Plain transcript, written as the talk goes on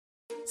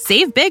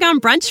Save big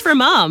on brunch for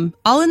mom,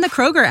 all in the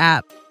Kroger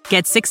app.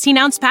 Get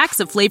 16-ounce packs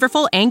of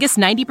flavorful Angus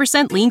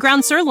 90% lean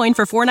ground sirloin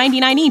for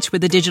 $4.99 each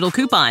with a digital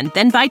coupon.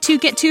 Then buy 2,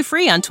 get 2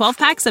 free on 12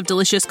 packs of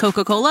delicious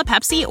Coca-Cola,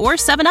 Pepsi, or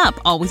 7-Up,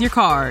 all with your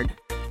card.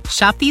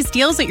 Shop these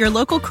deals at your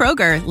local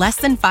Kroger, less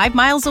than 5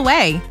 miles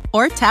away.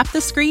 Or tap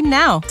the screen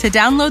now to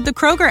download the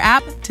Kroger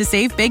app to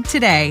save big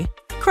today.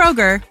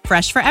 Kroger,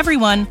 fresh for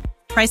everyone.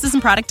 Prices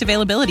and product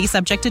availability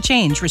subject to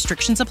change.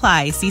 Restrictions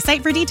apply. See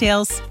site for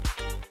details.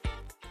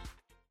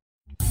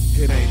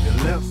 It ain't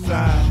the left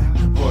side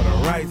or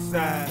the right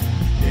side,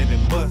 then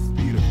it must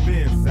be the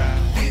fin side.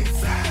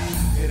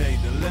 It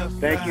ain't the left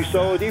side. Thank you,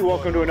 Solo D.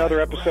 Welcome to another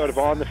episode of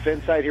On the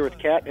Fin Side here with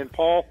Kat and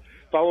Paul.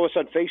 Follow us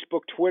on Facebook,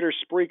 Twitter,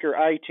 Spreaker,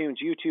 iTunes,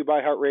 YouTube,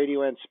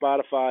 iHeartRadio, and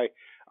Spotify.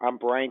 I'm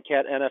Brian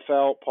Cat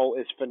NFL. Paul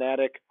is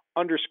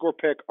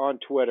Fanatic_pick on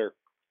Twitter.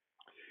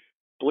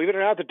 Believe it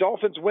or not, the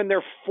Dolphins win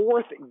their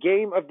 4th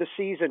game of the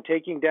season,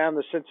 taking down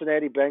the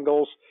Cincinnati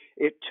Bengals.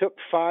 It took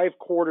 5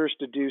 quarters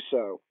to do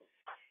so.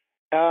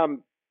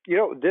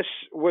 This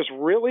was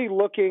really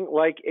looking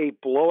like a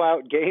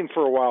blowout game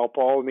for a while,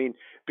 Paul. I mean,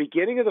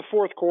 beginning of the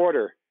 4th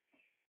quarter,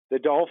 the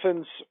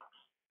Dolphins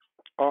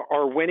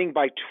are winning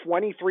by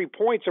 23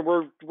 points, and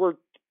we're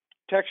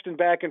texting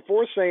back and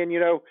forth saying,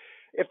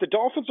 if the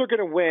Dolphins are going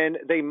to win,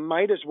 they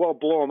might as well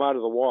blow them out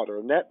of the water.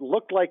 And that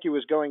looked like it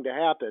was going to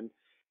happen.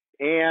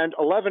 And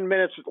 11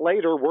 minutes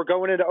later, we're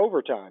going into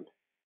overtime.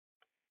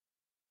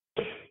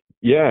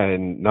 Yeah,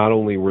 and not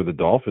only were the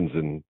Dolphins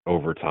in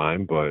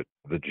overtime, but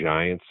the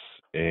Giants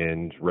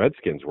and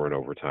Redskins were in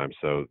overtime.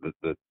 So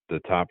the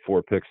top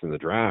 4 picks in the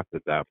draft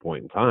at that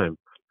point in time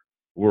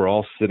were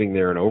all sitting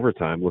there in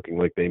overtime looking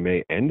like they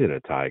may end in a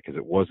tie because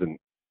it wasn't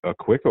a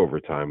quick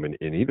overtime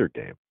in either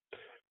game.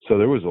 So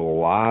there was a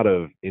lot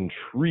of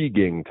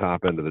intriguing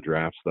top end of the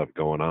draft stuff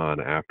going on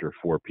after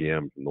 4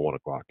 p.m. from the 1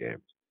 o'clock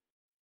games.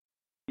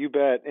 You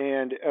bet.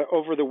 And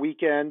over the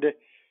weekend,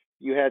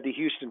 you had the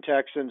Houston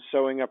Texans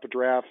sewing up a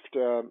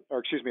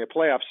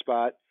playoff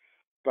spot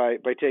by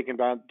taking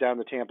down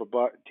the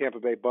Tampa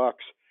Bay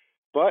Bucks.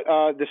 But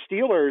the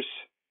Steelers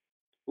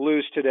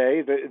lose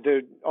today.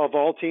 The of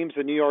all teams,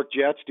 the New York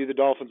Jets do the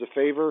Dolphins a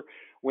favor,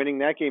 winning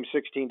that game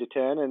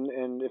 16-10.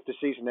 And if the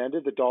season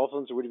ended, the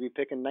Dolphins would be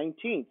picking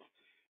 19th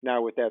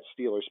now with that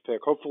Steelers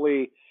pick.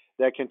 Hopefully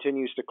that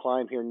continues to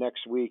climb here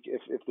next week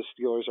if the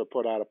Steelers are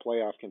put out of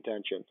playoff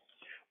contention.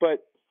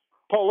 But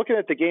Paul, looking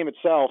at the game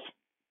itself,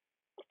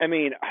 I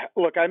mean,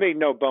 look, I made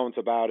no bones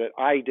about it.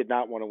 I did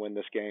not want to win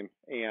this game,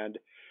 and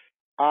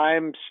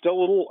I'm still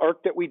a little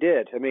irked that we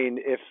did. I mean,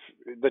 if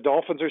the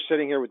Dolphins are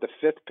sitting here with the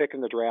 5th pick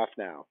in the draft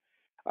now,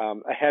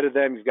 ahead of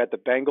them, you've got the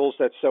Bengals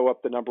that sew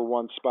up the number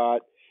 1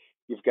 spot.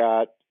 You've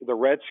got the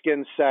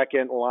Redskins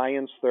 2nd,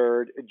 Lions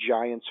 3rd,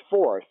 Giants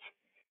 4th,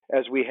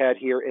 as we head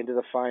here into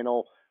the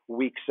final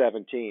week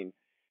 17.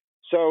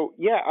 So,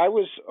 yeah, I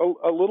was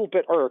a little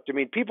bit irked. I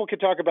mean, people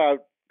could talk about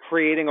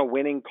creating a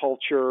winning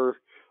culture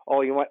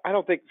all you want. I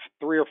don't think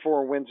 3 or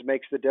 4 wins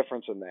makes the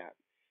difference in that.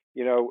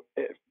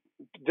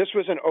 This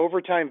was an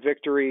overtime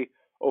victory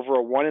over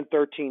a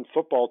 1-13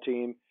 football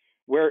team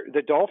where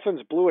the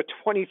Dolphins blew a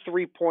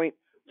 23-point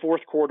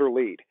 4th quarter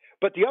lead.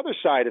 But the other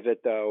side of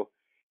it, though,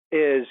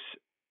 is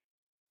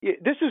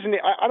this isn't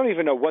 – I don't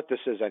even know what this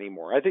is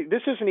anymore. I think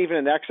this isn't even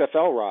an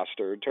XFL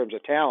roster in terms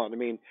of talent. I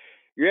mean,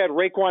 you had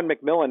Raekwon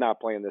McMillan not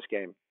playing this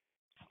game.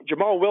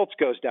 Jamal Wiltz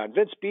goes down.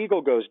 Vince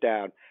Beagle goes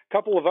down. A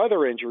couple of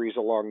other injuries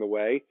along the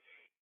way.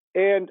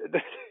 And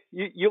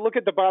you look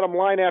at the bottom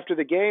line after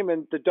the game,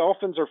 and the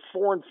Dolphins are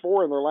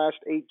 4-4 in their last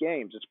 8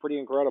 games. It's pretty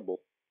incredible.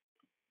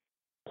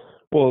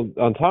 Well,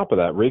 on top of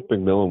that, Raekwon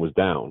McMillan was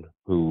down,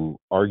 who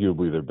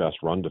arguably their best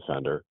run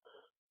defender.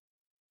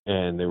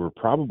 And they were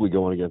probably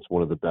going against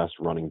one of the best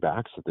running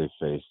backs that they've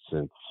faced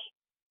since,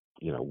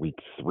 week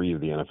 3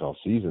 of the NFL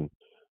season.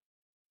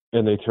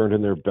 And they turned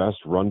in their best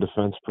run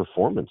defense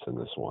performance in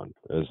this one,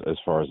 as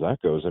far as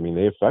that goes. I mean,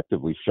 they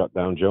effectively shut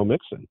down Joe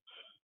Mixon.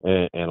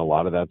 And a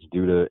lot of that's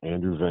due to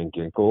Andrew Van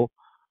Ginkel,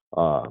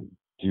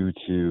 due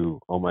to,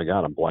 oh my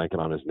God, I'm blanking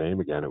on his name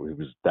again. It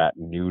was that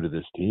new to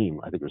this team.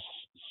 I think it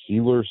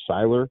was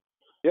Seiler.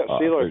 Yeah,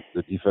 Seiler.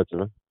 The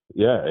defensive.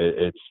 Yeah,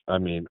 it's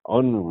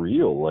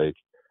unreal. Like,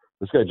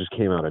 this guy just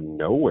came out of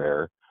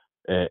nowhere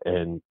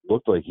and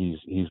looked like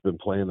he's been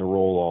playing the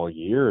role all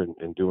year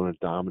and doing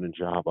a dominant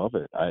job of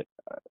it.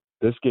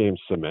 This game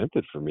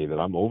cemented for me that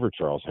I'm over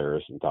Charles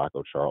Harris and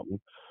Taco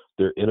Charlton.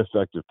 They're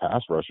ineffective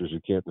pass rushers who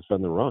can't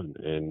defend the run.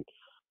 And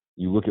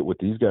you look at what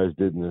these guys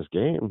did in this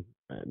game,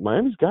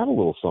 Miami's got a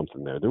little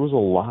something there. There was a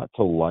lot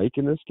to like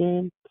in this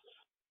game.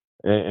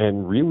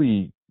 And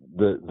really,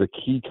 the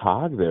key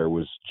cog there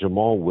was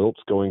Jamal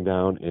Wiltz going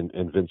down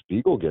and Vince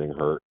Beagle getting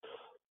hurt.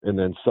 And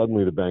then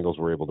suddenly the Bengals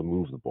were able to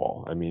move the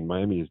ball. I mean,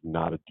 Miami is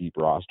not a deep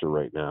roster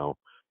right now,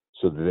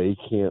 so they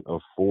can't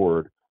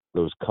afford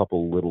those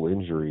couple little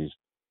injuries.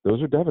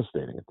 Those are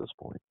devastating at this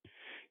point.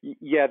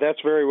 Yeah, that's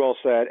very well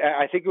said.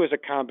 I think it was a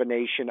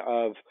combination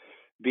of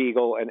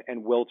Beagle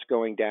and Wiltz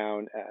going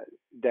down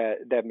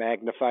that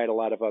magnified a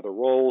lot of other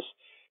roles.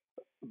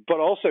 But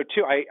also,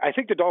 too, I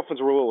think the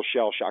Dolphins were a little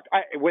shell-shocked.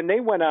 When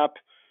they went up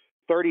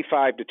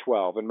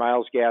 35-12, and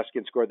Myles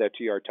Gaskin scored that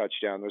 2-yard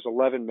touchdown. There's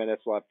 11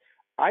 minutes left.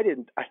 I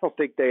don't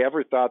think they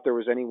ever thought there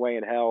was any way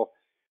in hell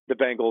the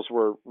Bengals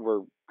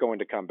were going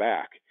to come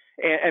back.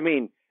 And I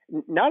mean,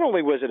 not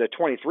only was it a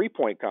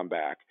 23-point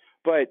comeback,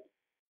 but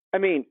I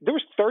mean, there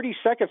was 30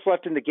 seconds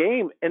left in the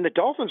game, and the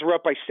Dolphins were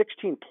up by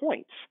 16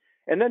 points.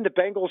 And then the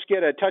Bengals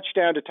get a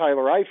touchdown to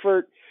Tyler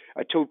Eifert,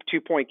 a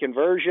two-point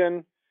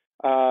conversion.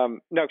 A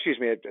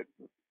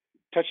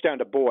touchdown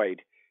to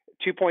Boyd,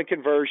 2-point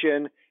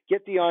conversion,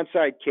 get the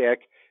onside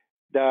kick,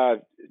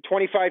 the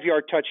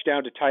 25-yard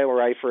touchdown to Tyler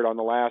Eifert on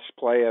the last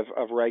play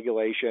of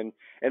regulation,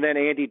 and then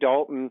Andy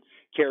Dalton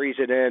carries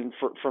it in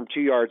from 2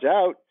 yards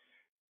out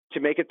to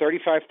make it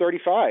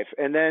 35-35.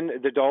 And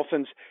then the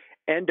Dolphins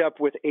end up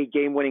with a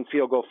game-winning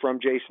field goal from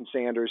Jason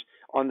Sanders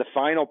on the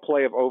final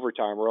play of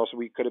overtime, or else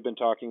we could have been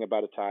talking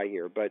about a tie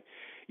here. But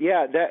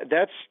yeah,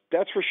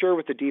 that's for sure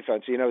with the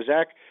defense. You know,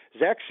 Zach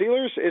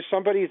Sealers is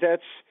somebody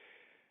that's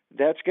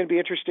going to be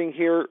interesting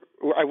here.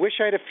 I wish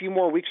I had a few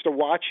more weeks to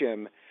watch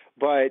him,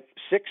 but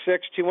 6'6",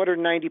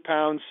 290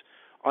 pounds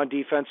on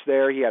defense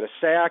there. He had a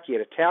sack. He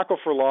had a tackle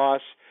for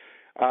loss.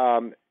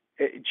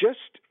 Just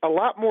a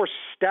lot more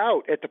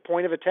stout at the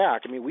point of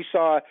attack. I mean, we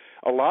saw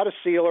a lot of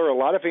Sealer, a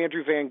lot of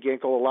Andrew Van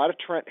Ginkel, a lot of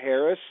Trent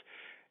Harris,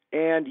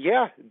 and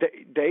yeah,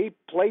 they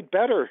played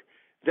better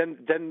than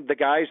the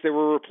guys they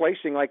were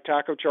replacing, like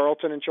Taco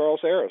Charlton and Charles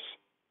Harris.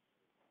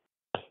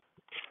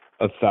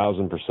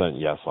 1,000%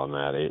 yes on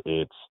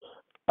that.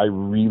 I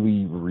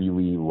really,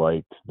 really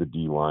liked the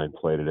D-line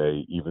play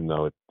today, even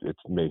though it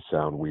may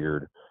sound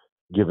weird,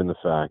 given the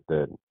fact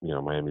that, you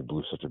know, Miami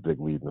blew such a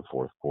big lead in the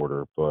fourth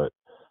quarter. But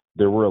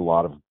there were a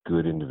lot of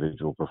good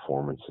individual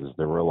performances.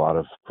 There were a lot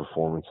of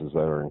performances that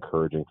are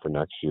encouraging for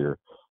next year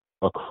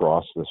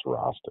across this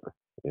roster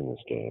in this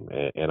game.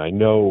 And I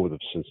know the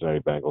Cincinnati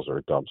Bengals are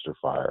a dumpster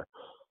fire,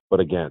 but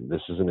again,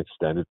 this is an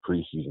extended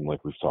preseason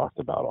like we've talked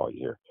about all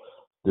year.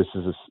 This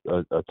is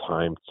a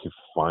time to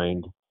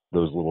find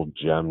those little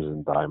gems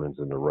and diamonds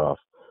in the rough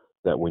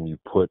that when you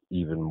put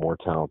even more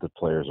talented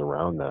players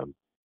around them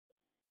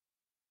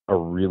are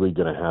really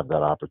going to have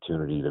that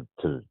opportunity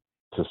to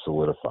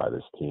solidify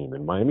this team.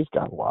 And Miami's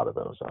got a lot of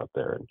those out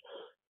there. And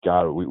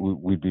God,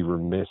 we'd be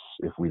remiss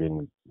if we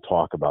didn't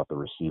talk about the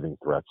receiving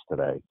threats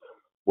today,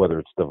 whether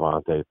it's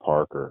Devontae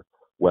Parker,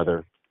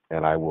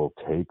 and I will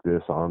take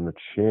this on the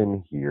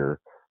chin here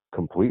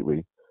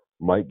completely,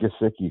 Mike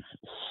Gesicki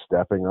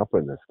stepping up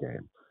in this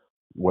game,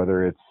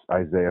 whether it's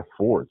Isaiah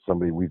Ford,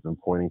 somebody we've been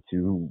pointing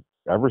to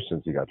ever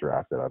since he got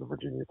drafted out of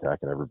Virginia Tech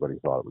and everybody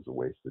thought it was a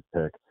wasted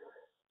pick,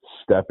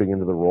 stepping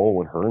into the role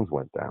when Hearns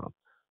went down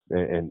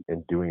and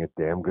doing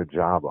a damn good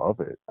job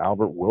of it.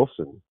 Albert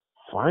Wilson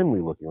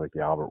finally looking like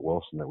the Albert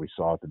Wilson that we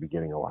saw at the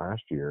beginning of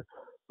last year,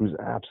 who's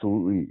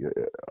absolutely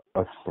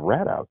a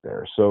threat out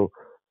there. So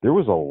there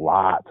was a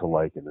lot to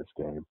like in this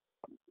game.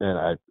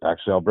 And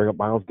I'll bring up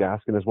Myles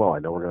Gaskin as well. I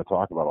know we're going to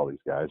talk about all these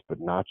guys, but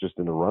not just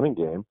in the running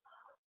game.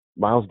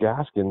 Myles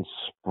Gaskin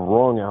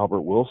sprung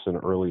Albert Wilson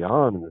early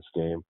on in this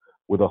game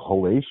with a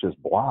hellacious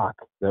block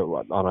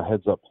on a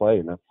heads-up play,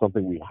 and that's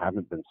something we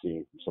haven't been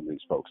seeing from some of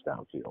these folks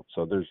downfield.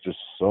 So there's just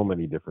so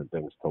many different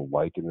things to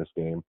like in this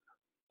game,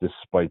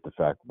 despite the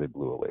fact that they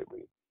blew a late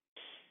lead.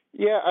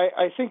 Yeah,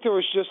 I think there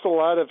was just a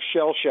lot of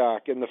shell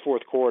shock in the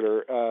fourth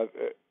quarter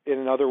in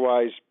an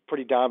otherwise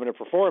pretty dominant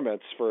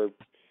performance for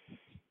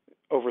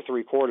over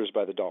three quarters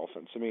by the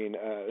Dolphins. I mean,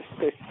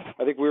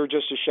 I think we were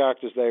just as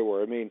shocked as they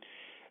were. I mean,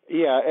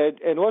 yeah,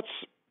 and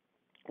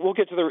we'll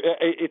get to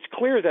it's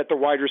clear that the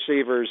wide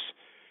receivers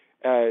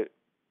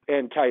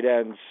and tight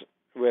ends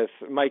with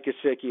Mike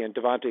Gesicki and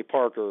Devontae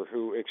Parker,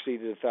 who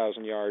exceeded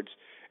 1,000 yards,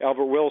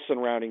 Albert Wilson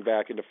rounding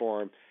back into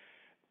form,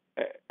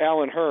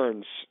 Allen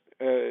Hearns,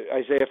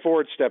 Isaiah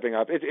Ford stepping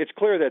up. It's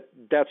clear that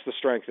that's the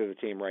strength of the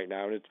team right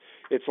now, and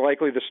it's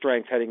likely the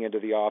strength heading into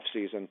the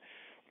offseason.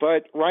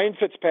 But Ryan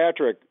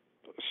Fitzpatrick,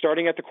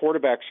 starting at the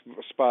quarterback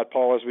spot,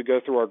 Paul, as we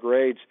go through our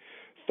grades,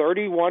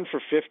 31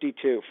 for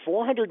 52,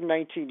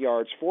 419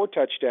 yards, 4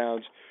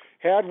 touchdowns,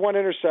 had one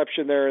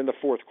interception there in the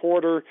fourth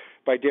quarter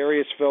by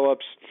Darius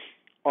Phillips.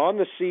 On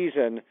the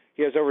season,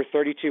 he has over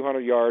 3,200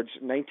 yards,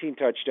 19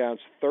 touchdowns,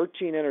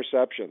 13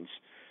 interceptions.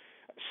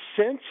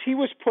 Since he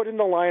was put in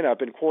the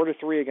lineup in quarter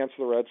 3 against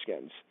the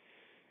Redskins,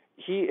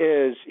 he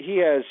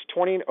has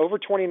over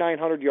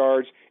 2,900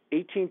 yards,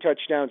 18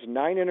 touchdowns,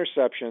 9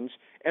 interceptions,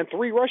 and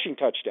 3 rushing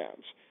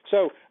touchdowns.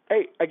 So,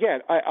 hey, again,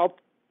 I'll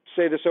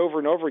say this over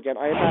and over again.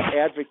 I am not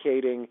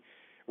advocating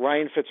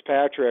Ryan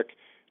Fitzpatrick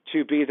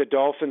to be the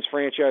Dolphins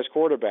franchise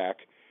quarterback,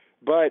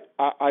 but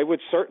I would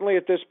certainly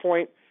at this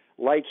point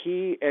like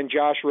he and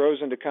Josh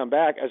Rosen to come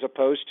back, as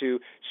opposed to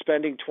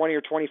spending $20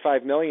 or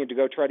 $25 million to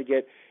go try to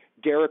get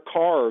Derek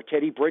Carr or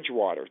Teddy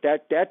Bridgewater.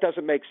 That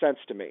doesn't make sense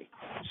to me.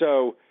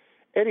 So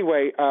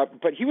anyway,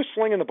 but he was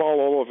slinging the ball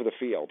all over the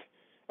field.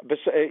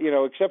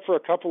 Except for a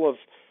couple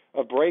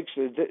of breaks,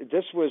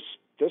 this was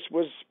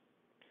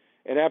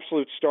an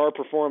absolute star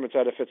performance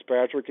out of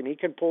Fitzpatrick, and he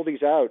can pull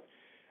these out.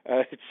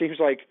 It seems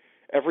like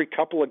every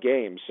couple of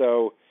games.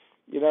 So,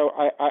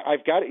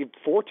 I've got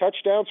 4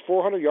 touchdowns,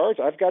 400 yards.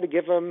 I've got to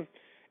give him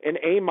an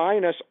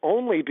A-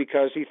 only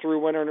because he threw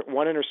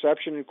one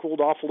interception and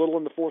cooled off a little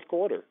in the fourth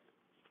quarter.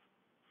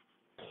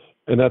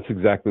 And that's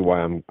exactly why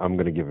I'm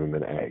going to give him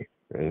an A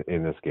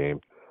in this game.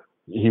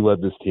 He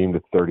led this team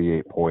to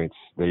 38 points.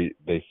 They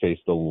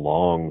faced a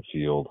long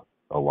field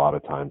a lot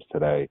of times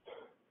today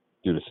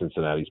due to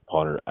Cincinnati's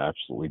punter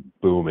absolutely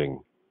booming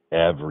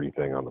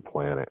everything on the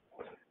planet.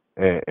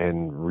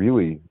 And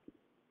really,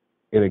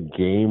 in a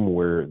game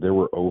where there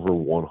were over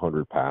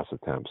 100 pass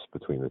attempts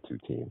between the two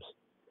teams,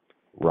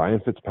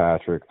 Ryan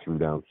Fitzpatrick threw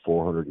down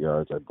 400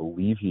 yards. I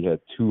believe he had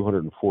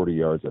 240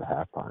 yards at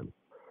halftime,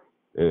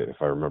 if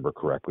I remember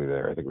correctly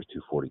there. I think it was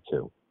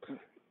 242.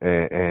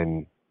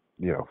 And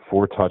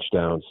 4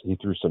 touchdowns. He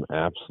threw some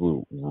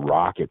absolute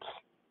rockets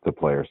to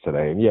players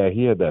today. And, yeah,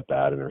 he had that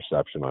bad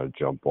interception on a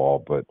jump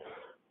ball, but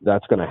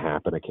that's going to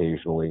happen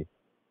occasionally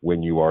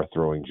when you are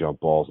throwing jump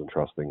balls and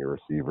trusting your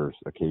receivers.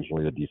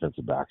 Occasionally the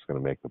defensive back's going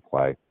to make the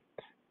play.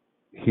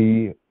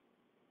 He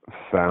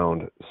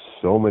found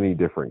so many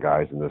different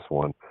guys in this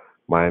one.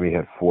 Miami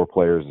had 4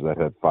 players that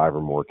had 5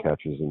 or more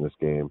catches in this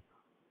game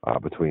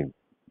between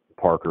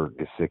Parker,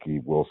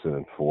 Gesicki, Wilson,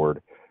 and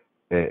Ford.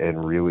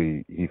 And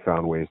really, he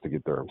found ways to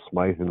get Durham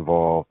Smythe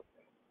involved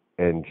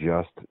and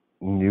just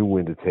knew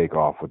when to take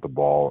off with the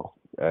ball,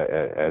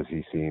 as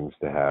he seems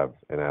to have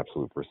an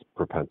absolute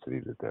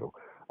propensity to do.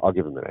 I'll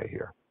give him an A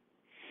here.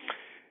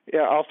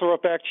 Yeah, I'll throw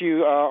it back to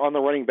you on the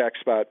running back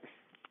spot.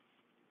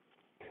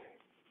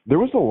 There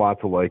was a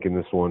lot to like in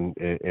this one,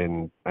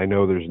 and I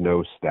know there's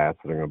no stats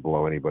that are going to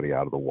blow anybody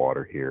out of the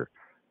water here.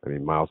 I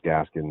mean, Myles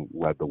Gaskin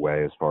led the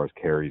way as far as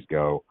carries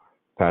go.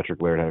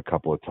 Patrick Laird had a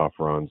couple of tough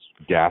runs.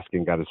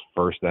 Gaskin got his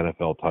first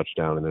NFL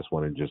touchdown in this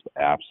one and just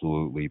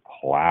absolutely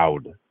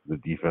plowed the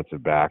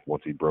defensive back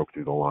once he broke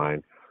through the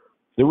line.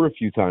 There were a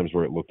few times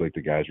where it looked like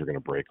the guys were going to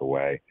break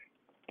away,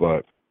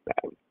 but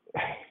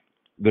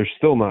they're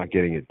still not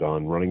getting it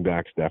done. Running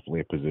back's definitely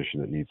a position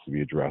that needs to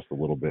be addressed a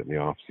little bit in the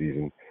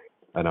offseason.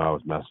 I know I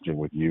was messaging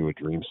with you. A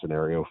dream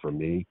scenario for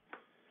me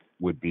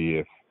would be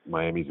if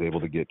Miami's able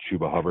to get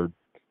Chuba Hubbard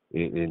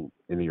in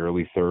the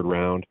early third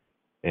round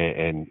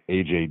and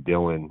A.J.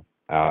 Dillon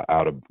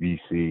out of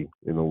BC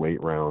in the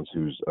late rounds,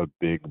 who's a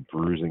big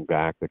bruising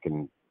back that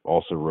can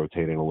also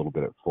rotate in a little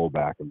bit at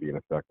fullback and be an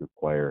effective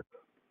player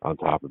on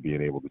top of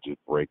being able to just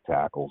break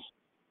tackles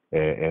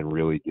and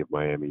really give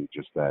Miami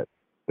just that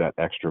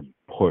extra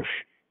push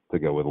to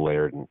go with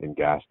Laird and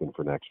Gaskin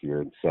for next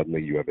year. And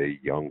suddenly you have a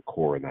young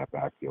core in that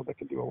backfield that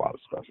can do a lot of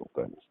special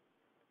things.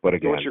 But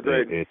again, what's your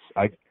grade?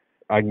 I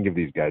can give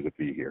these guys a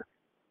B here.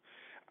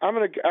 I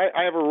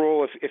have a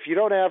rule. If you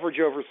don't average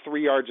over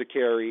 3 yards a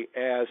carry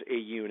as a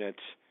unit,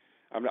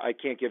 I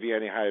can't give you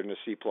any higher than a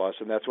C+,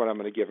 and that's what I'm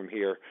going to give him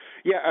here.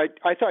 Yeah,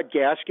 I thought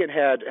Gaskin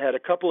had a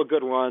couple of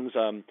good runs.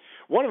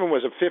 One of them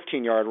was a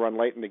 15-yard run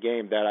late in the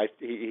game that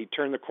he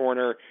turned the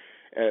corner,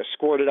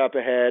 scored it up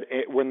ahead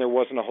when there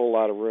wasn't a whole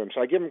lot of room.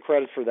 So I give him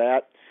credit for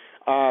that.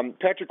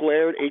 Patrick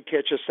Laird, 8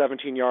 catches,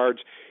 17 yards.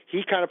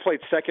 He kind of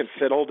played second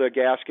fiddle to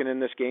Gaskin in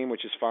this game,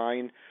 which is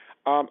fine.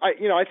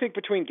 I think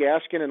between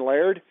Gaskin and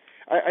Laird,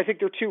 I think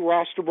they're 2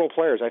 rosterable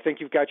players. I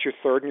think you've got your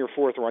third and your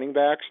fourth running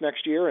backs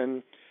next year,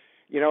 and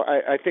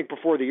I think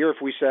before the year, if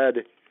we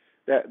said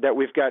that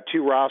we've got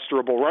 2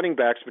 rosterable running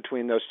backs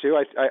between those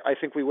two, I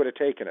think we would have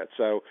taken it.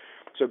 So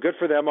good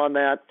for them on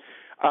that.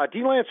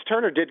 D-Lance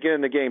Turner did get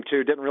in the game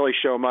too. Didn't really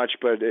show much,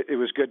 but it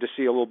was good to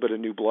see a little bit of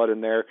new blood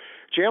in there.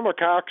 Chandler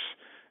Cox,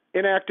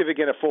 inactive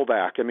again at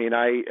fullback. I mean,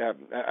 I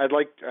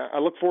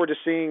look forward to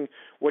seeing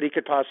what he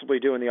could possibly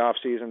do in the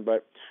offseason,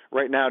 but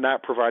right now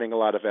not providing a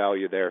lot of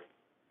value there.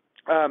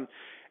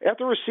 At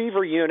the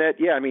receiver unit,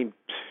 yeah, I mean,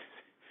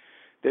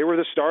 they were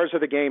the stars of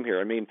the game here.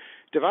 I mean,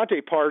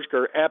 Devontae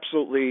Parker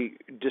absolutely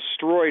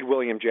destroyed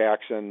William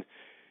Jackson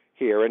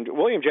here, and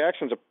William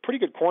Jackson's a pretty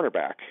good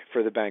cornerback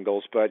for the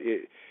Bengals, but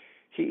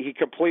he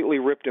completely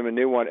ripped him a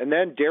new one. And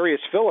then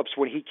Darius Phillips,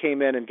 when he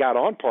came in and got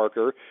on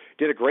Parker,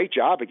 did a great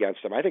job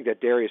against him. I think that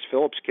Darius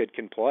Phillips kid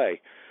can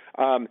play.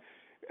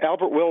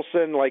 Albert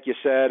Wilson, like you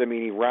said, I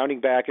mean, he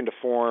rounding back into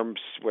form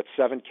with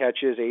 7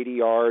 catches, 80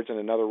 yards, and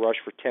another rush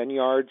for 10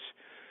 yards.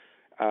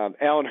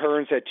 Alan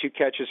Hearns had 2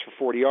 catches for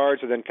 40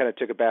 yards and then kind of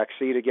took a back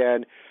seat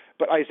again.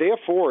 But Isaiah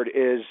Ford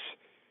is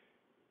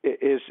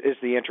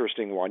the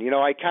interesting one.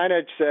 I kind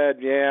of said,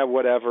 yeah,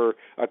 whatever.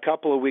 A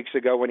couple of weeks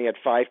ago when he had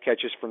 5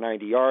 catches for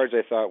 90 yards,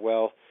 I thought,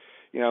 well,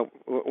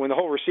 when the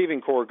whole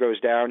receiving core goes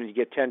down and you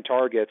get 10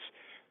 targets,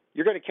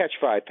 you're going to catch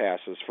 5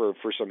 passes for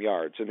some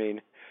yards. I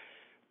mean,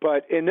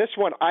 but in this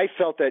one, I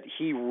felt that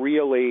he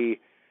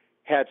really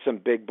had some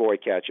big boy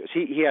catches.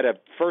 He had a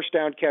first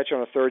down catch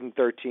on a 3rd and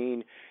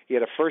 13. He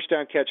had a first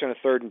down catch on a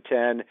 3rd and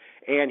 10,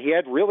 and he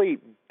had really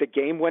the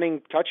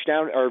game-winning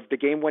touchdown or the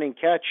game-winning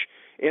catch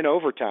in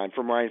overtime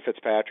from Ryan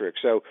Fitzpatrick.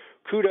 So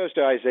kudos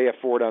to Isaiah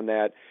Ford on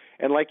that.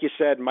 And like you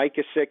said, Mike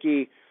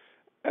Gesicki,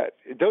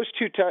 those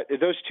two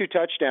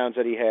touchdowns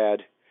that he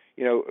had,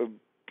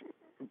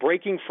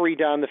 breaking free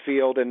down the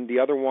field, and the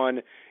other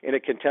one in a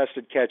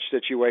contested catch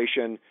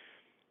situation.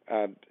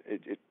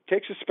 It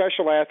takes a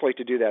special athlete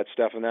to do that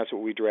stuff, and that's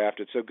what we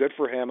drafted. So good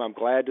for him. I'm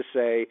glad to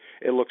say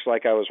it looks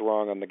like I was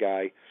wrong on the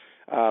guy.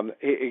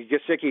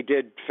 Gesicki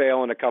did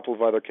fail in a couple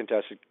of other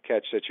contested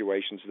catch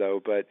situations,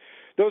 though. But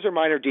those are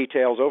minor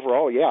details.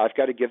 Overall, yeah, I've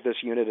got to give this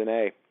unit an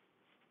A.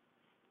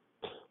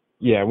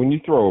 Yeah, when you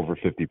throw over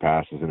 50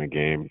 passes in a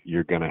game,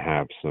 you're going to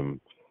have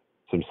some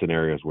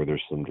scenarios where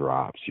there's some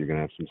drops. You're going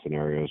to have some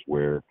scenarios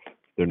where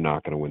they're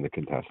not going to win the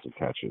contested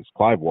catches.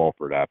 Clive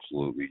Walford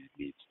absolutely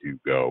needs to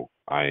go.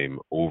 I'm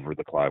over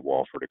the Clive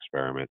Walford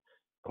experiment.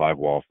 Clive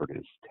Walford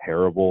is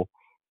terrible.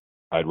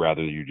 I'd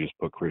rather you just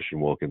put Christian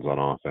Wilkins on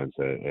offense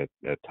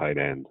at tight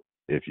end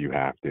if you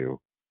have to,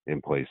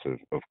 in place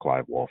of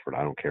Clive Walford.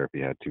 I don't care if he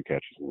had 2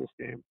 catches in this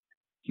game.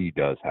 He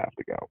does have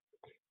to go.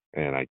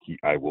 And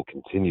I will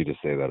continue to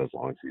say that as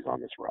long as he's on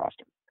this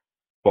roster.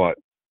 But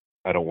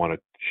I don't want to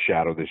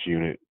shadow this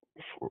unit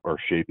or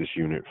shape this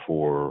unit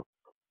for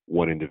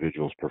one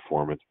individual's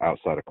performance.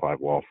 Outside of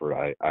Clive Walford,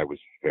 I was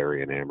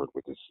very enamored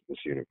with this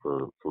unit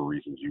for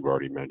reasons you've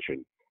already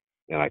mentioned,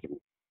 and I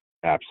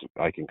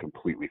can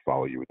completely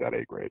follow you with that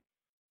A grade.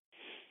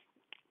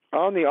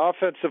 On the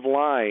offensive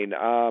line,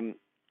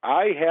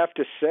 I have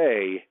to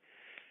say,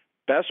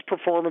 best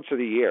performance of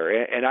the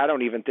year, and I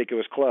don't even think it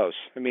was close.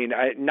 I mean,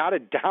 not a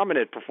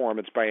dominant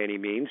performance by any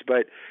means,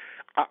 but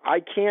I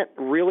can't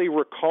really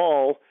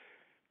recall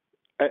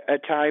a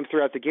time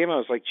throughout the game I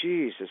was like,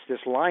 Jesus, this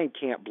line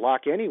can't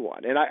block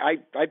anyone. And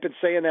I've been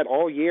saying that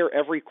all year,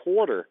 every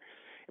quarter.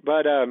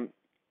 But a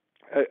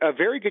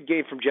very good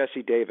game from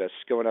Jesse Davis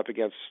going up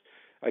against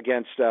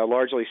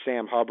largely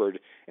Sam Hubbard.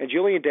 And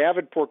Julian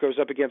Davenport goes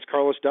up against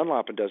Carlos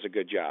Dunlap and does a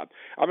good job.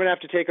 I'm going to have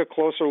to take a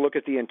closer look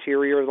at the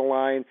interior of the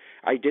line.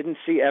 I didn't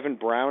see Evan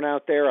Brown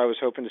out there.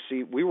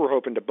 We were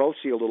hoping to both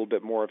see a little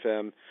bit more of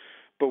him,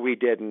 but we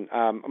didn't.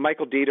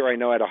 Michael Dieter, I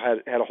know,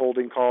 had a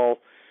holding call.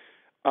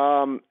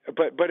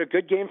 But a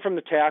good game from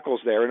the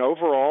tackles there. And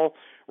overall,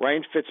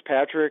 Ryan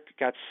Fitzpatrick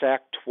got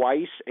sacked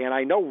twice, and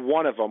I know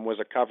one of them was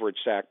a coverage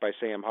sack by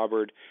Sam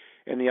Hubbard,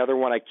 and the other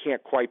one I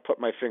can't quite put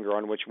my finger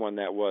on which one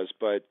that was.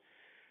 But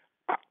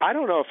I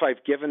don't know if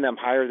I've given them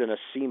higher than a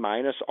C-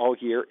 all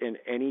year in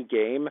any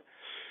game.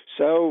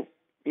 So,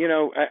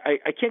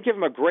 I can't give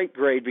them a great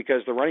grade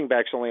because the running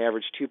backs only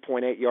averaged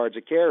 2.8 yards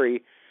a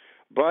carry,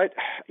 but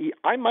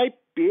I might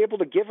be able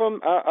to give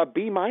them a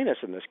B-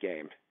 in this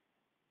game.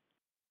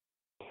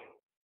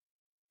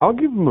 I'll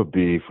give them a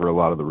B for a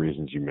lot of the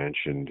reasons you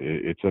mentioned.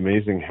 It's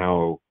amazing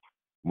how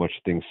much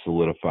things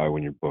solidify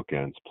when your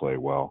bookends play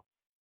well.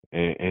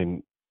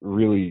 And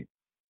really,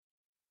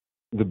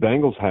 the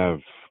Bengals have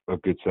a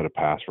good set of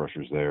pass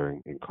rushers there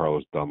in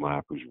Carlos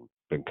Dunlap, who's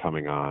been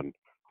coming on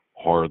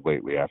hard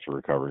lately after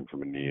recovering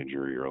from a knee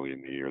injury early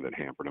in the year that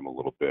hampered him a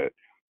little bit.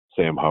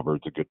 Sam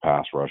Hubbard's a good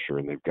pass rusher,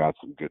 and they've got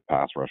some good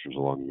pass rushers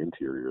along the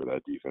interior of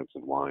that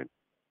defensive line.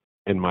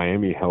 And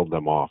Miami held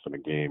them off in a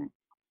game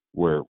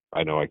where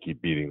I know I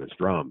keep beating this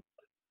drum,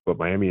 but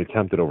Miami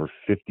attempted over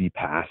 50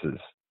 passes,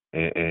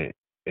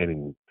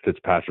 and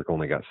Fitzpatrick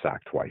only got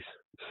sacked twice.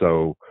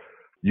 So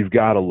you've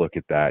got to look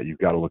at that. You've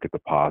got to look at the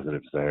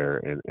positives there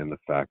and the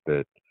fact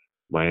that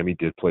Miami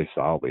did play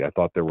solidly. I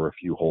thought there were a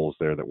few holes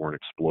there that weren't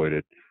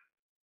exploited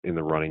in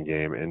the running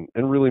game,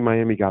 and really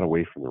Miami got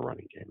away from the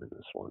running game in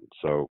this one.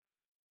 So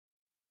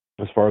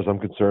as far as I'm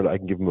concerned, I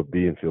can give them a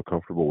B and feel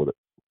comfortable with it.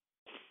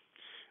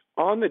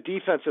 On the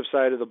defensive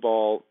side of the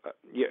ball,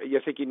 you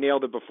think you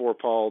nailed it before,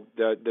 Paul.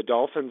 The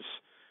Dolphins,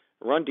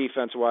 run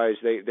defense-wise,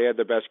 they had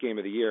the best game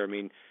of the year. I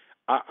mean,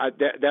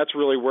 that's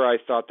really where I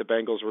thought the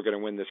Bengals were going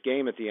to win this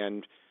game at the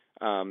end.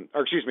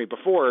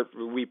 Before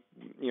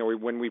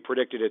when we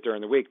predicted it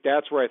during the week,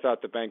 that's where I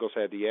thought the Bengals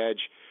had the edge.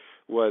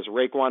 Was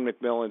Raekwon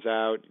McMillan's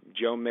out,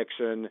 Joe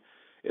Mixon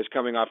is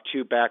coming off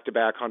 2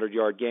 back-to-back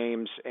 100-yard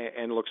games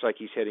and looks like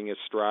he's hitting his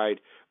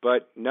stride.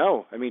 But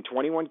no,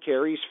 21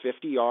 carries,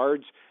 50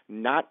 yards,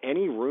 not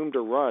any room to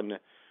run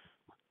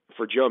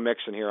for Joe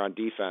Mixon here on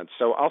defense.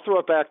 So I'll throw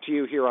it back to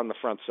you here on the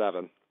front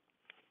seven.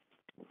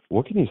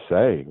 What can you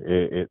say?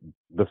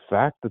 The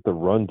fact that the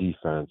run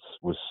defense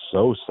was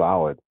so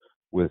solid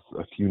with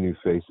a few new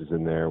faces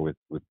in there, with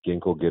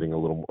Ginkel getting a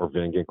little, or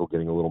Van Ginkel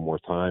getting a little more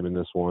time in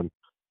this one,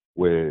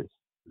 with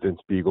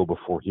Vince Beagle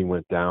before he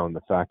went down,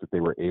 the fact that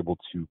they were able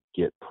to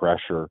get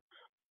pressure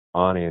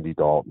on Andy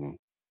Dalton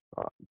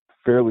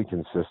fairly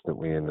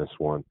consistently in this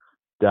one.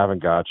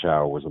 Davin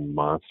Godchaux was a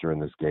monster in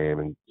this game,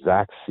 and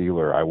Zach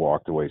Sealer, I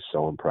walked away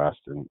so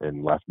impressed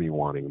and left me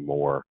wanting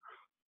more.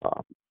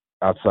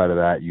 Outside of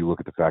that, you look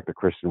at the fact that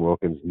Christian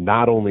Wilkins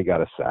not only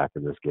got a sack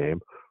in this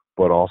game,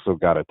 but also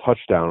got a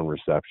touchdown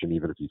reception,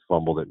 even if he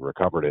fumbled it and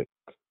recovered it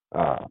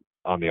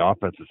on the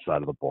offensive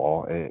side of the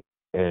ball.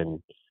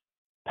 And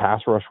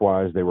pass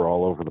rush-wise, they were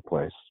all over the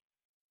place.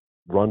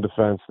 Run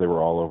defense, they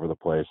were all over the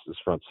place. This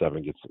front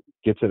seven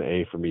gets an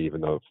A for me,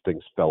 even though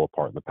things fell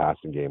apart in the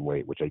passing game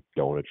late, which I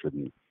don't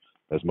attribute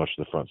as much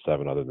to the front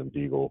seven other than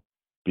Beagle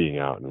being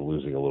out and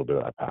losing a little bit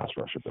of that pass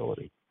rush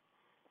ability.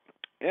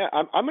 Yeah,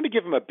 I'm going to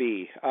give him a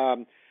B.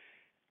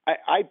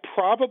 I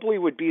probably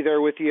would be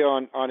there with you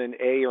on an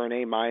A or an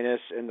A-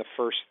 in the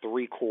first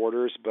 3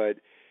 quarters, but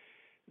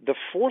the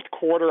fourth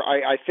quarter,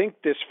 I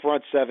think this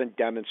front seven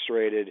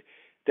demonstrated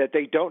that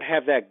they don't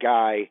have that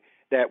guy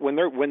that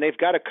when they've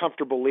got a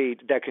comfortable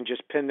lead, that can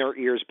just pin their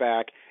ears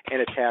back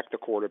and attack the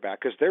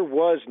quarterback, because there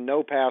was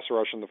no pass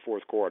rush in the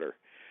fourth quarter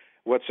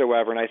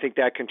whatsoever, and I think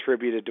that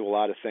contributed to a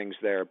lot of things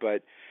there.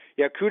 But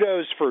yeah,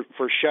 kudos for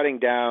shutting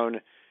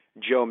down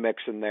Joe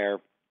Mixon there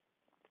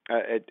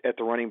at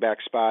the running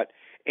back spot.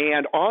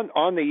 And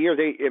on the year,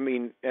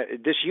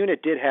 this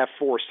unit did have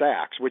 4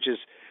 sacks, which is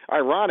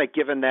ironic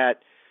given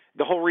that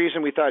the whole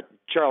reason we thought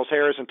Charles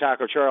Harris and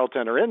Taco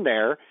Charlton are in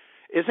there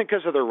isn't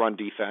because of their run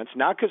defense,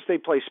 not because they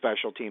play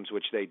special teams,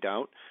 which they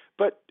don't,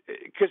 but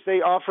because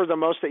they offer the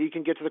most that you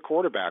can get to the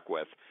quarterback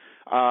with.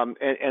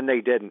 And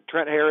they didn't.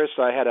 Trent Harris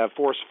had a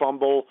forced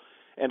fumble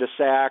and a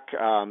sack.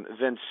 I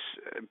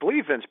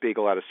believe Vince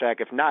Beagle had a sack.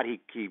 If not,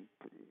 he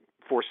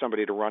forced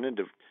somebody to run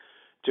into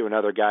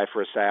another guy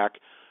for a sack.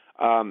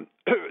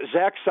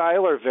 Zach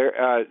Seiler,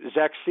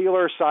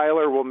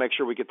 we'll make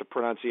sure we get the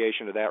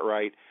pronunciation of that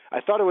right.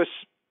 I thought it was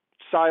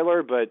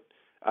Seiler, but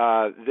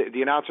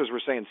the announcers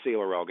were saying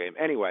Sealer all game.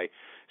 Anyway,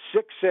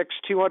 6'6",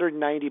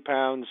 290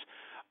 pounds,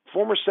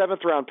 former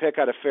 7th-round pick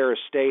out of Ferris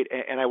State,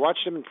 and I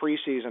watched him in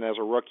preseason as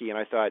a rookie, and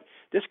I thought,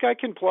 this guy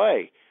can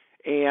play.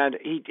 And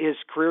his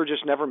career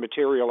just never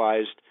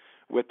materialized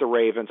with the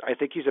Ravens. I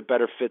think he's a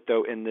better fit,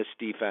 though, in this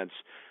defense.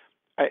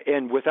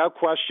 And without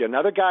question,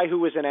 another guy who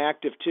was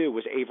inactive, too,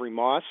 was Avery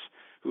Moss,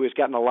 who has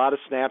gotten a lot of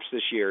snaps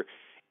this year.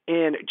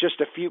 In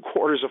just a few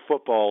quarters of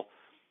football,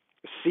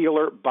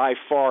 Sealer by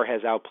far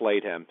has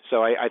outplayed him.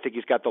 So I think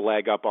he's got the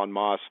leg up on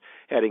Moss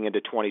heading into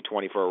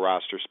 2020 for a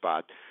roster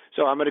spot.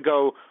 So I'm going to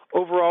go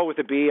overall with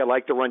a B. I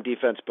like the run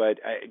defense, but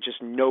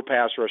just no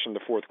pass rush in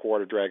the fourth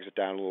quarter drags it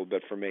down a little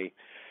bit for me.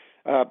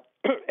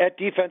 At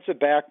defensive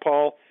back,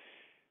 Paul,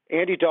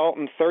 Andy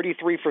Dalton,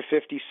 33 for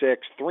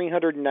 56,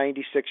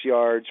 396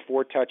 yards,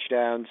 4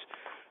 touchdowns,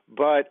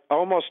 but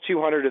almost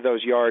 200 of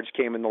those yards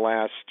came in the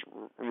last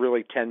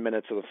really 10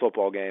 minutes of the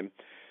football game.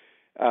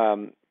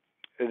 That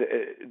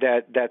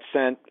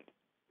sent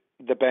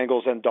the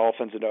Bengals and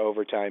Dolphins into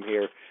overtime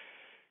here.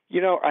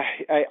 You know,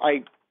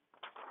 I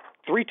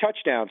 3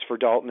 touchdowns for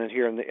Dalton in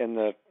here in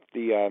the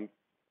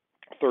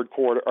third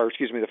quarter, or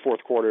excuse me, the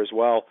fourth quarter as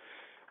well.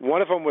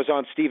 One of them was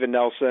on Steven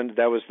Nelson.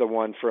 That was the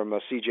one from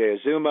C.J.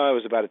 Azuma. It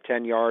was about a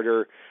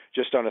 10-yarder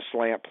just on a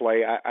slant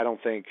play. I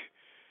don't think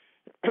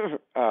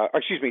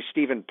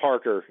Stephen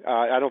Parker.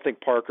 I don't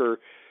think Parker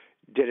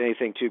did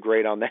anything too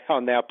great on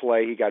that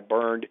play. He got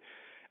burned.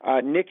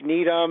 Nick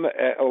Needham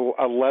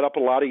led up a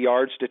lot of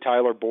yards to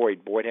Tyler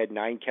Boyd. Boyd had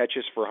 9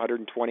 catches for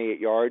 128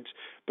 yards,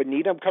 but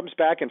Needham comes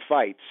back and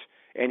fights,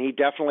 and he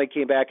definitely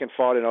came back and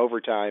fought in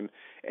overtime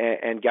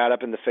and got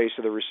up in the face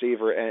of the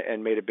receiver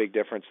and made a big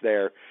difference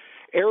there.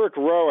 Eric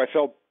Rowe, I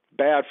felt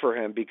bad for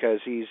him because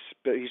he's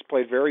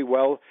played very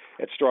well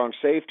at strong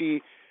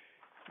safety,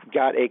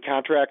 got a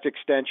contract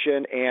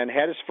extension, and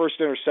had his first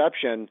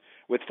interception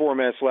with 4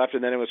 minutes left,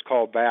 and then it was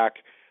called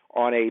back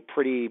on a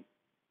pretty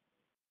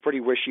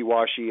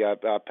wishy-washy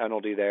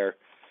penalty there,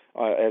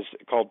 as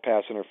called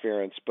pass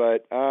interference.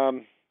 But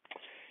when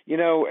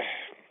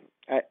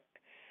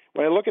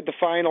I look at the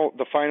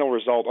final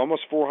result,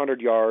 almost 400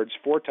 yards,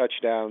 4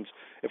 touchdowns.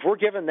 If we're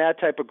given that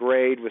type of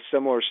grade with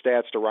similar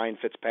stats to Ryan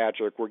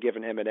Fitzpatrick, we're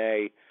giving him an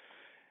A.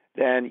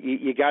 Then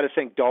you got to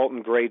think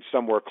Dalton grades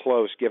somewhere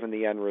close given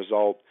the end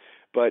result.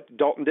 But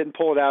Dalton didn't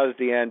pull it out at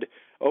the end.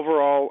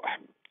 Overall,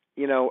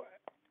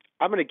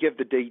 I'm going to give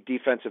the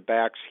defensive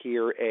backs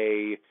here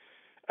a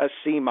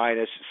C-,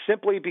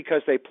 simply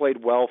because they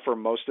played well for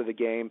most of the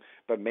game,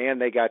 but man,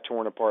 they got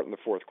torn apart in the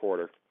fourth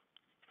quarter.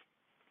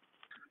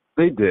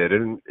 They did,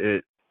 and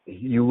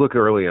you look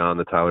early on,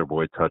 the Tyler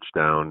Boyd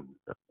touchdown,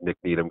 Nick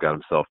Needham got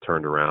himself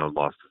turned around,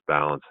 lost his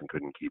balance, and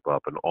couldn't keep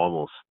up, and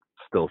almost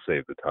still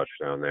saved the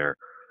touchdown there,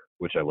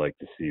 which I like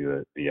to see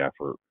the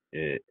effort.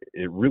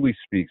 It really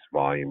speaks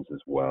volumes as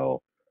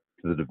well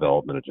to the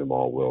development of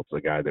Jamal Wiltz,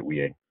 a guy that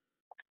we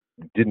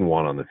didn't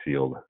want on the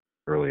field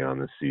early on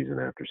this season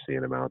after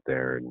seeing him out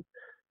there, and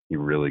he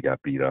really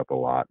got beat up a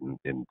lot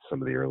in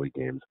some of the early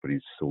games, but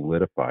he's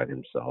solidified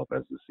himself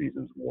as the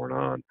season's worn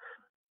on.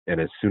 And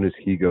as soon as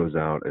he goes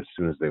out, as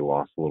soon as they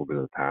lost a little bit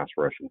of the pass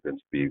rush in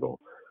Vince Beagle,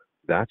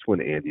 that's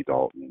when Andy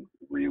Dalton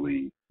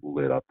really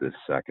lit up this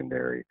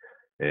secondary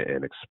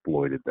and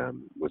exploited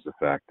them, was the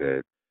fact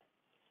that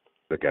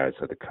the guys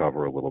had to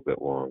cover a little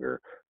bit longer,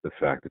 the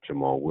fact that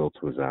Jamal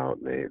Wiltz was out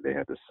and they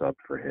had to sub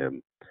for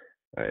him.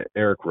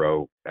 Eric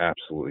Rowe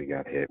absolutely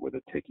got hit with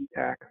a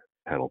ticky-tack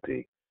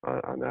penalty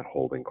on that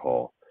holding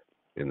call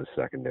in the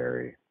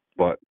secondary.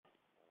 But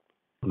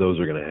those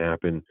are going to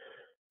happen.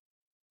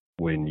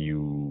 When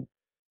you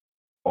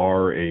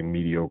are a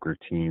mediocre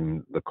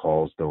team, the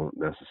calls don't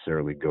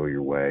necessarily go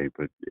your way,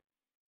 but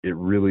it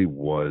really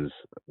was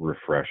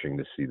refreshing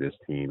to see this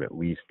team at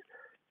least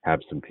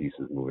have some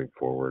pieces moving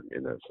forward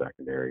in that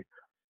secondary.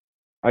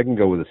 I can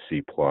go with a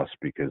C+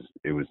 because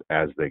it was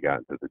as they got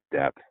into the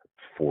depth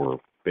for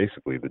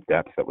basically the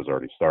depth that was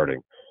already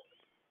starting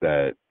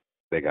that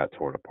they got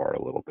torn apart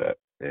a little bit.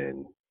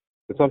 And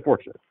it's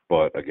unfortunate,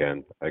 but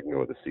again, I can go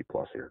with a C+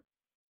 here.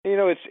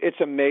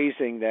 It's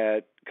amazing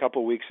that a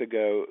couple weeks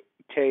ago,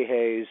 Tay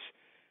Hayes,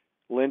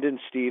 Lyndon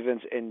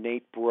Stevens, and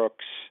Nate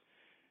Brooks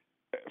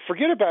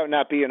forget about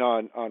not being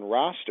on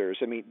rosters.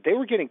 I mean, they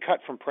were getting cut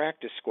from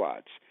practice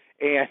squads.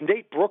 And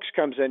Nate Brooks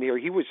comes in here.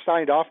 He was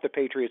signed off the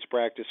Patriots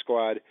practice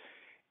squad,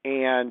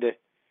 and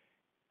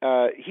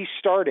he's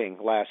starting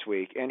last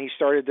week, and he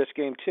started this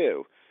game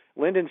too.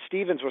 Lyndon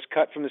Stevens was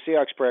cut from the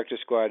Seahawks practice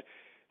squad,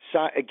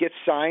 gets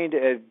signed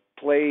and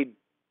played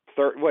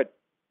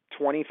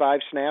 25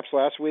 snaps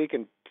last week,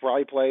 and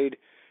probably played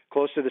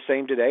close to the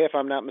same today, if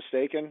I'm not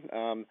mistaken.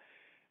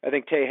 I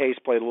think Tay Hayes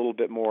played a little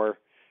bit more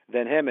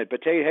than him,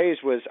 but Tay Hayes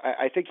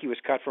I think he was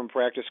cut from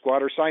practice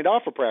squad or signed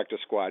off a practice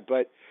squad.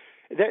 But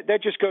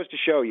that just goes to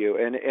show you,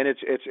 and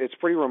it's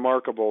pretty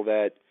remarkable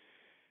that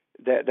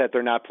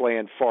they're not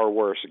playing far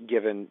worse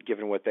given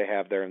what they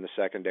have there in the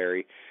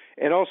secondary.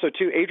 And also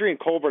too, Adrian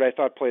Colbert I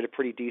thought played a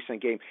pretty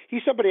decent game.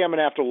 He's somebody I'm going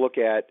to have to look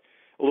at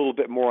a little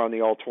bit more on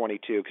the all-22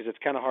 because it's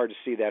kind of hard to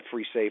see that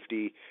free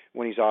safety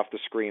when he's off the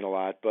screen a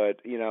lot. But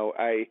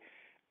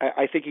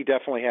I think he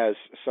definitely has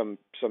some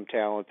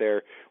talent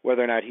there.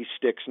 Whether or not he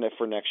sticks in it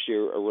for next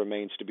year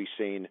remains to be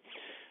seen.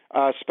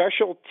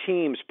 Special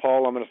teams,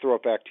 Paul, I'm going to throw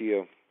it back to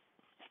you.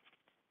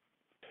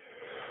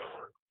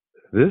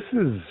 This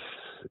is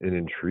an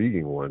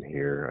intriguing one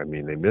here. I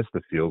mean, they missed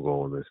the field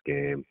goal in this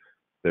game.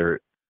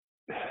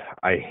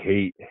 I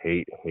hate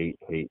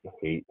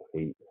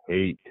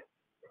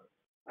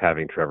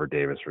having Trevor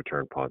Davis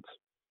return punts.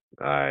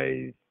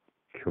 I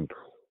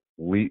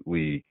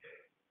completely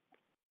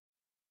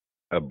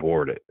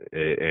abhorred it.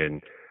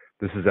 And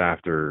this is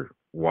after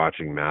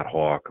watching Matt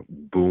Hawk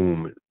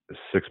boom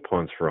 6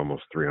 punts for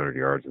almost 300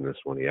 yards in this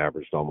one. He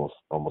averaged almost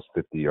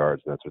 50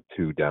 yards, and that's with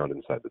 2 down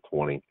inside the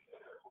 20.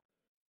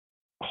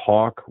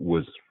 Hawk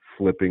was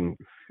flipping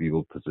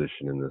field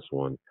position in this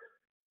one,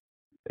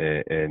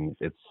 and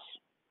it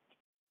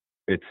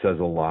says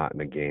a lot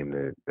in a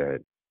game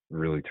that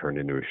really turned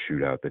into a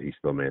shootout that he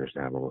still managed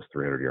to have almost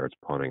 300 yards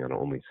punting on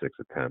only 6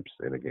 attempts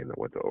in a game that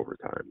went to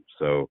overtime.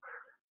 So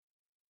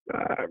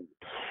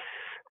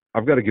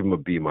I've got to give him a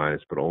B-,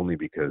 but only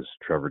because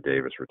Trevor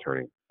Davis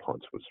returning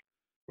punts was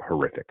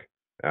horrific,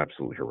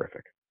 absolutely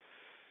horrific.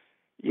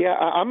 Yeah,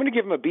 I'm going to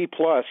give him a B+,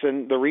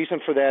 and the reason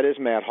for that is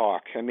Matt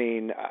Hawk. I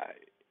mean,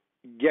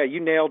 yeah, you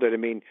nailed it. I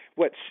mean,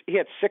 he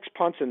had 6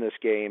 punts in this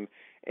game,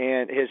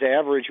 and his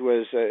average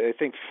was, I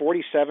think,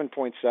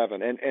 47.7.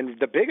 And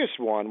the biggest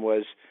one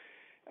was,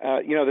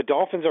 the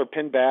Dolphins are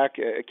pinned back.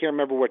 I can't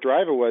remember what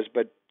drive it was,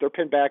 but they're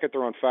pinned back at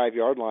their own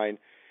 5-yard line,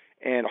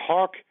 and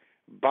Hawk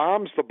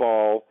bombs the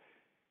ball,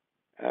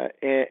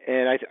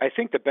 and I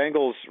think the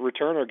Bengals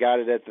returner got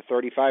it at the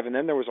 35, and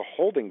then there was a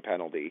holding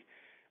penalty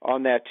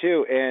on that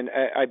too, and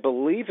I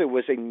believe it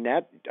was a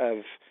net of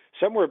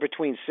somewhere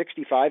between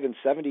 65 and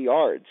 70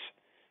 yards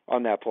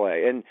on that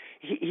play, and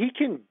he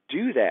can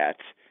do that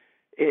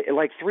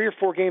like 3 or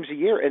 4 games a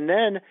year, and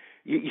then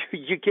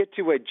you get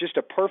to just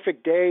a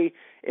perfect day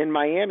in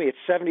Miami. It's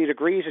 70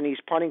 degrees, and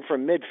he's punting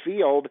from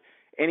midfield,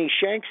 and he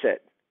shanks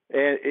it.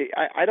 And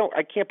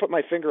I can't put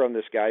my finger on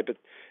this guy, but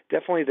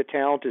definitely the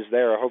talent is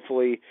there.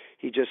 Hopefully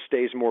he just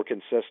stays more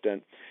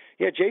consistent.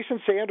 Yeah,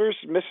 Jason Sanders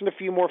missing a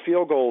few more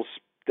field goals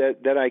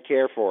that I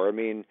care for. I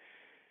mean,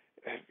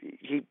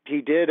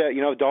 he did.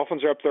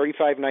 Dolphins are up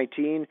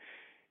 35-19.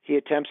 He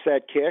attempts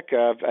that kick.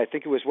 I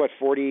think it was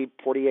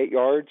 48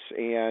 yards,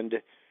 and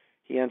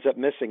he ends up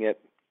missing it.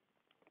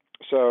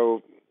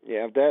 So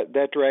yeah,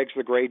 that drags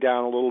the grade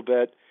down a little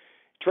bit.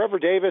 Trevor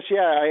Davis,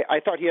 yeah, I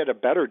thought he had a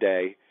better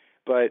day,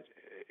 but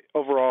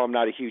overall, I'm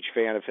not a huge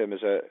fan of him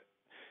as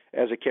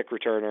a kick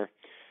returner.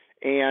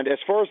 And as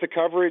far as the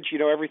coverage,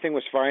 everything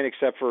was fine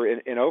except for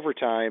in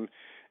overtime.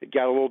 It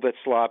got a little bit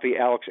sloppy.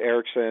 Alex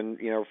Erickson,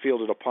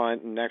 fielded a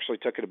punt and actually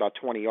took it about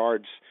 20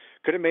 yards.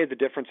 Could have made the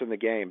difference in the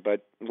game,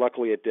 but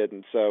luckily it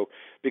didn't. So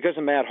because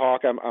of Matt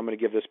Hawk, I'm going to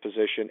give this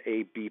position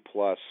a B+.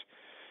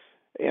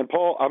 And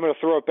Paul, I'm going to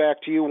throw it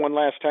back to you one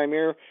last time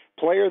here.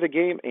 Player of the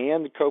game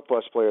and the Coke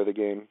Plus player of the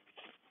game.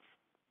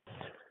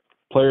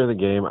 Player of the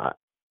game,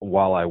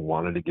 while I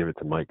wanted to give it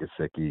to Mike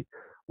Gesicki,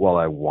 while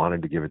I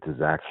wanted to give it to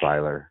Zach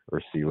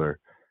Sealer,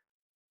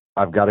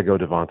 I've got to go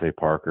Devontae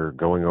Parker,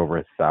 going over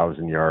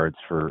 1,000 yards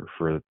for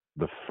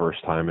the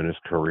first time in his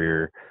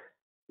career,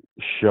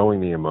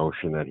 showing the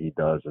emotion that he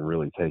does and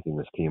really taking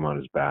this team on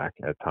his back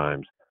at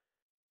times.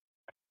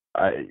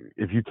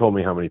 If you told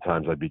me how many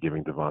times I'd be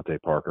giving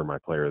Devontae Parker my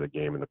player of the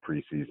game in the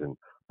preseason,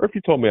 or if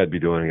you told me I'd be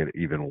doing it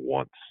even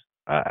once,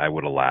 I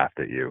would have laughed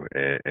at you.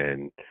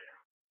 And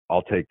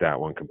I'll take that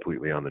one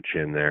completely on the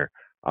chin there.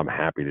 I'm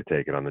happy to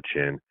take it on the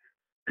chin.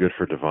 Good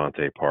for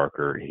Devontae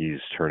Parker. He's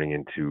turning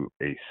into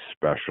a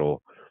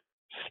special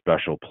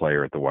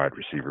player at the wide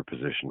receiver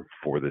position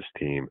for this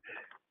team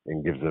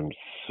and gives them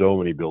so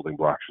many building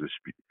blocks for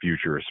the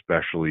future,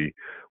 especially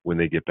when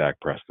they get back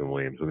Preston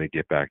Williams, when they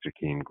get back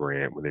Jakeem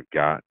Grant, when they've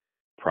got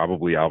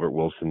probably Albert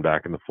Wilson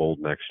back in the fold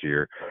next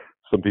year.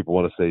 Some people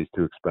want to say he's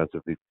too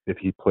expensive. If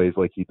he plays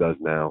like he does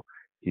now,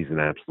 he's an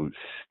absolute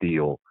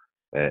steal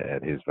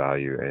at his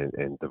value,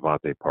 and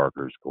Devontae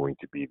Parker is going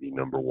to be the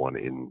number one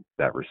in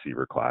that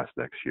receiver class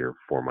next year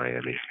for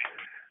Miami.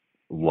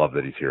 Love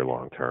that he's here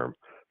long term.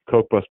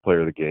 Coke Bus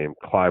player of the game,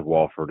 Clive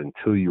Walford.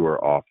 Until you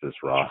are off this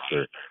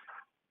roster,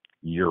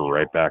 you're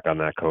right back on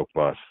that Coke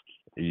bus.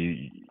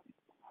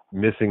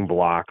 Missing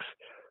blocks.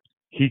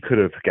 He could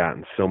have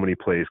gotten so many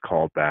plays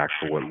called back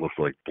for what looked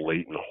like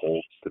blatant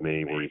holds to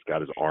me, where he's got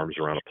his arms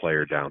around a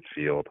player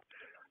downfield.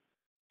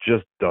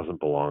 Just doesn't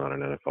belong on an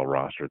NFL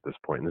roster at this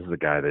point. And this is a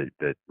guy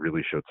that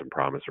really showed some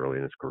promise early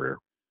in his career.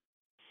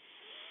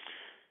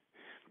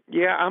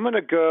 Yeah, I'm going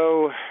to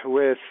go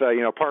with,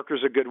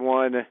 Parker's a good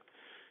one.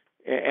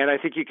 And I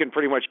think you can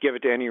pretty much give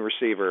it to any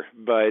receiver.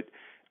 But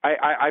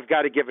I've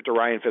got to give it to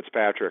Ryan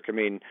Fitzpatrick. I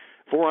mean,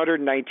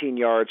 419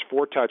 yards,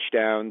 4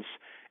 touchdowns.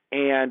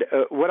 And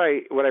what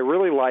I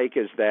really like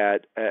is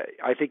that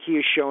I think he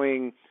is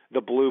showing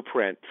the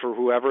blueprint for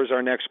whoever is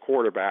our next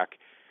quarterback,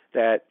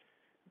 that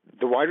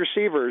the wide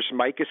receivers,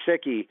 Mike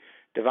Gesicki,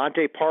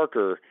 Devontae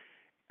Parker,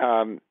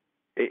 and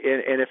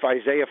if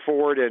Isaiah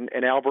Ford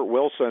and Albert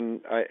Wilson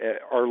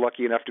are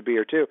lucky enough to be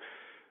here too,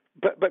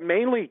 but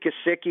mainly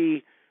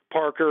Gesicki,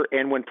 Parker,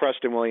 and when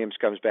Preston Williams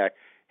comes back,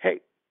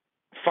 hey,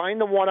 find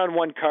the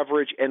one-on-one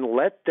coverage and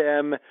let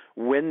them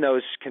win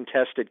those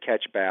contested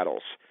catch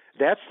battles.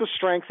 That's the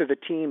strength of the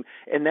team,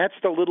 and that's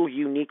the little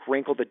unique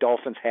wrinkle the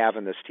Dolphins have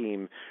in this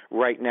team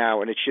right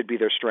now, and it should be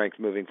their strength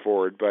moving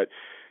forward. But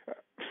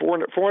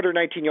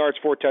 419 yards,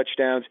 4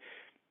 touchdowns.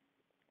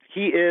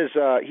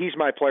 He's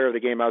my player of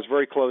the game. I was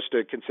very close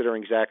to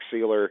considering Zach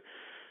Sealer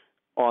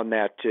on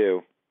that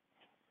too.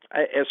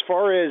 As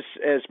far as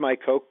my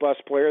Coke bus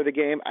player of the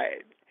game,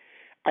 I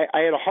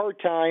had a hard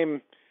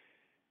time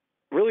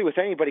really with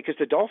anybody because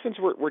the Dolphins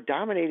were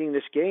dominating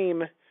this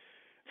game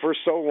for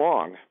so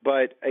long.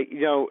 But,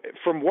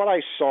 from what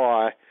I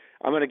saw,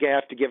 I'm going to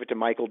have to give it to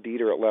Michael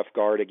Dieter at left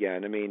guard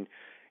again. I mean,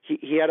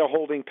 he had a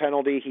holding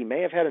penalty. He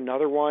may have had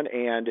another one.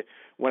 And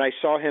when I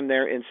saw him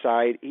there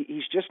inside,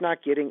 he's just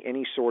not getting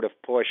any sort of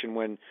push. And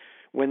when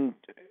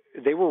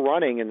they were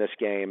running in this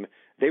game,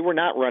 they were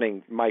not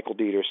running Michael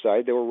Dieter's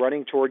side. They were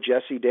running toward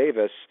Jesse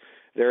Davis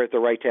there at the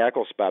right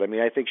tackle spot. I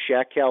mean, I think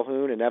Shaq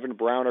Calhoun and Evan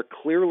Brown are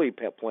clearly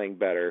playing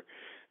better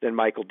than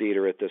Michael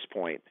Dieter at this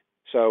point.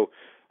 So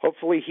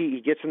hopefully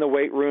he gets in the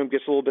weight room,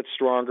 gets a little bit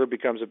stronger,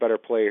 becomes a better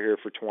player here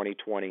for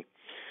 2020.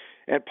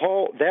 And,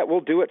 Paul, that will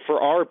do it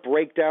for our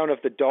breakdown of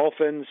the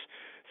Dolphins'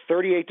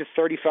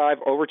 38-35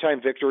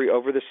 overtime victory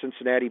over the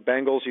Cincinnati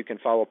Bengals. You can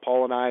follow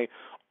Paul and I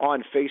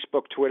on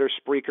Facebook, Twitter,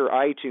 Spreaker,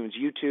 iTunes,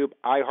 YouTube,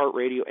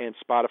 iHeartRadio, and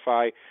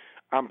Spotify.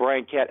 I'm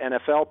Brian Cat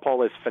NFL.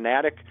 Paul is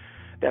Fanatic.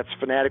 That's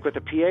Fanatic with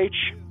a PH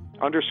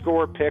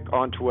 _pick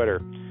on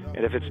Twitter.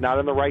 And if it's not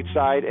on the right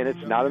side and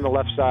it's not on the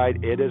left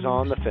side, it is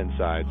on the fin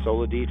side.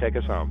 Sola D, take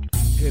us home.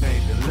 It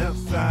ain't the left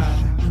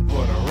side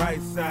or the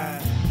right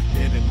side,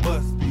 and it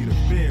must be the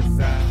fin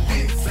side.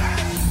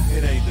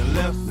 It ain't the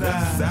left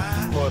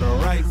side or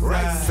the right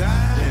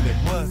side, and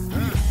it must be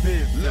the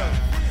fin side.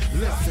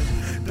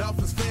 Listen,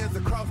 Dolphins fans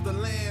across the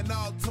land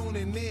all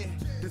tuning in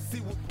to see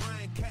what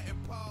Brian Cat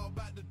and Paul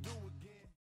about to do.